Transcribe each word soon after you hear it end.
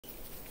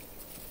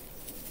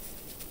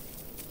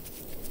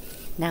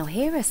Now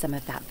here are some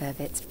of that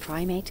vervet's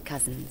primate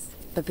cousins,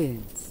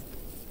 baboons.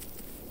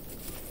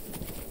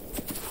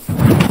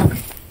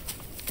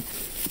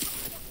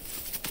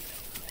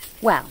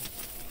 Well,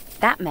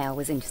 that male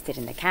was interested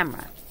in the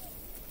camera.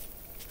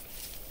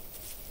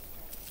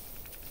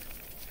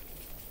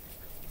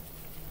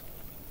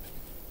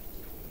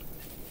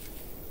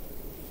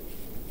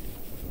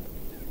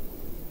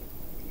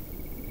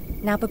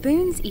 Now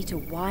baboons eat a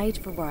wide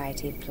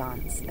variety of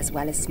plants as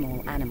well as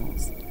small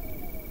animals.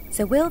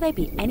 So will they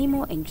be any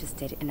more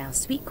interested in our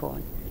sweet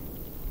corn?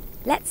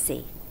 Let's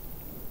see.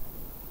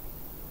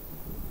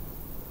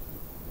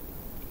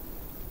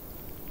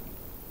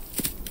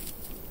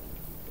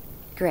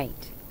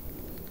 Great.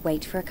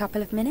 Wait for a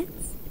couple of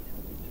minutes.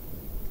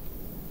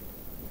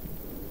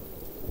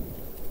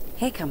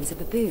 Here comes a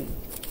baboon,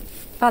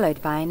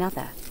 followed by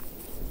another.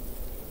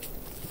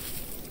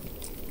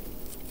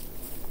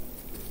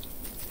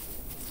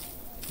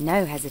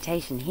 No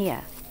hesitation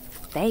here.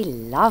 They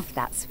love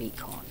that sweet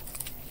corn.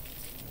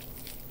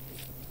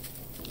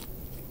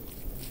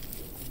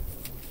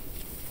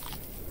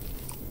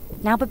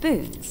 Now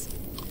baboons,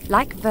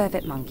 like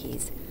vervet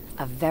monkeys,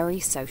 are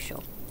very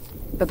social.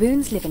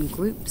 Baboons live in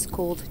groups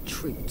called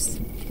troops,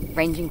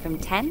 ranging from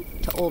 10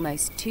 to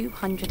almost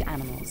 200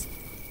 animals.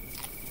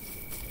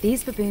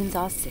 These baboons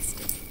are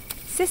sisters.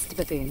 Sister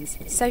baboons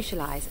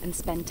socialize and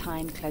spend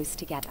time close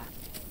together.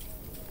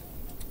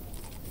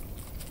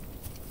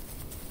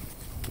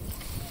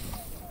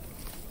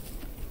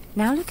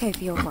 Now look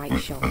over your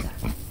right shoulder.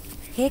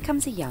 Here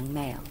comes a young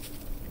male.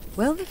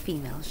 Will the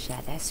females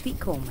share their sweet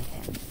corn with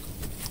him?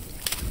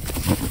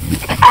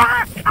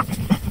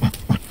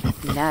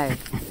 No,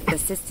 the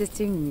sisters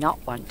do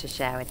not want to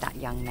share with that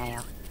young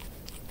male.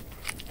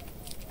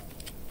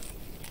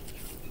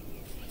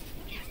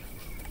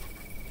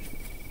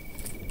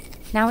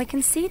 Now we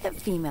can see that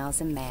females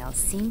and males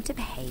seem to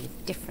behave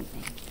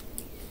differently.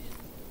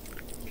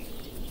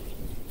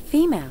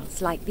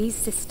 Females, like these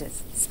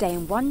sisters, stay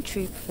in one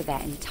troop for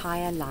their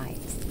entire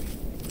lives.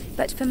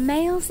 But for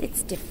males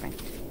it's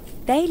different.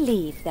 They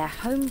leave their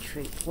home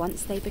troop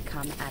once they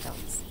become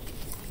adults.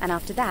 And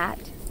after that,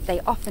 they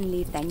often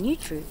leave their new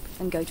troop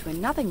and go to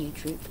another new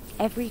troop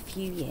every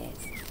few years.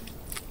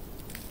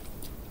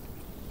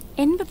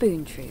 In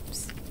baboon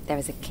troops, there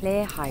is a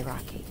clear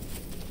hierarchy.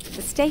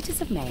 The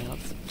status of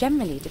males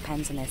generally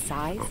depends on their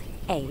size,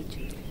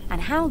 age,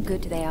 and how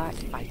good they are at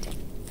fighting.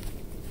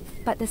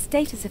 But the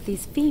status of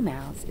these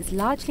females is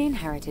largely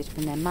inherited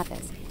from their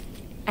mothers,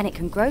 and it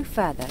can grow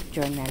further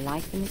during their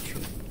life in the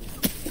troop.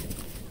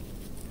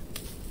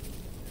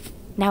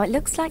 Now it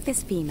looks like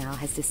this female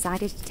has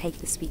decided to take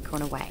the sweet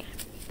corn away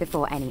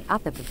before any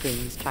other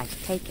baboons try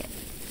to take it.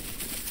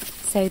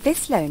 So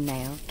this lone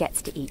male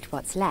gets to eat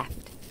what's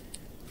left,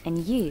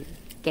 and you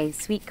gave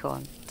sweet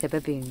corn to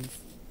baboons.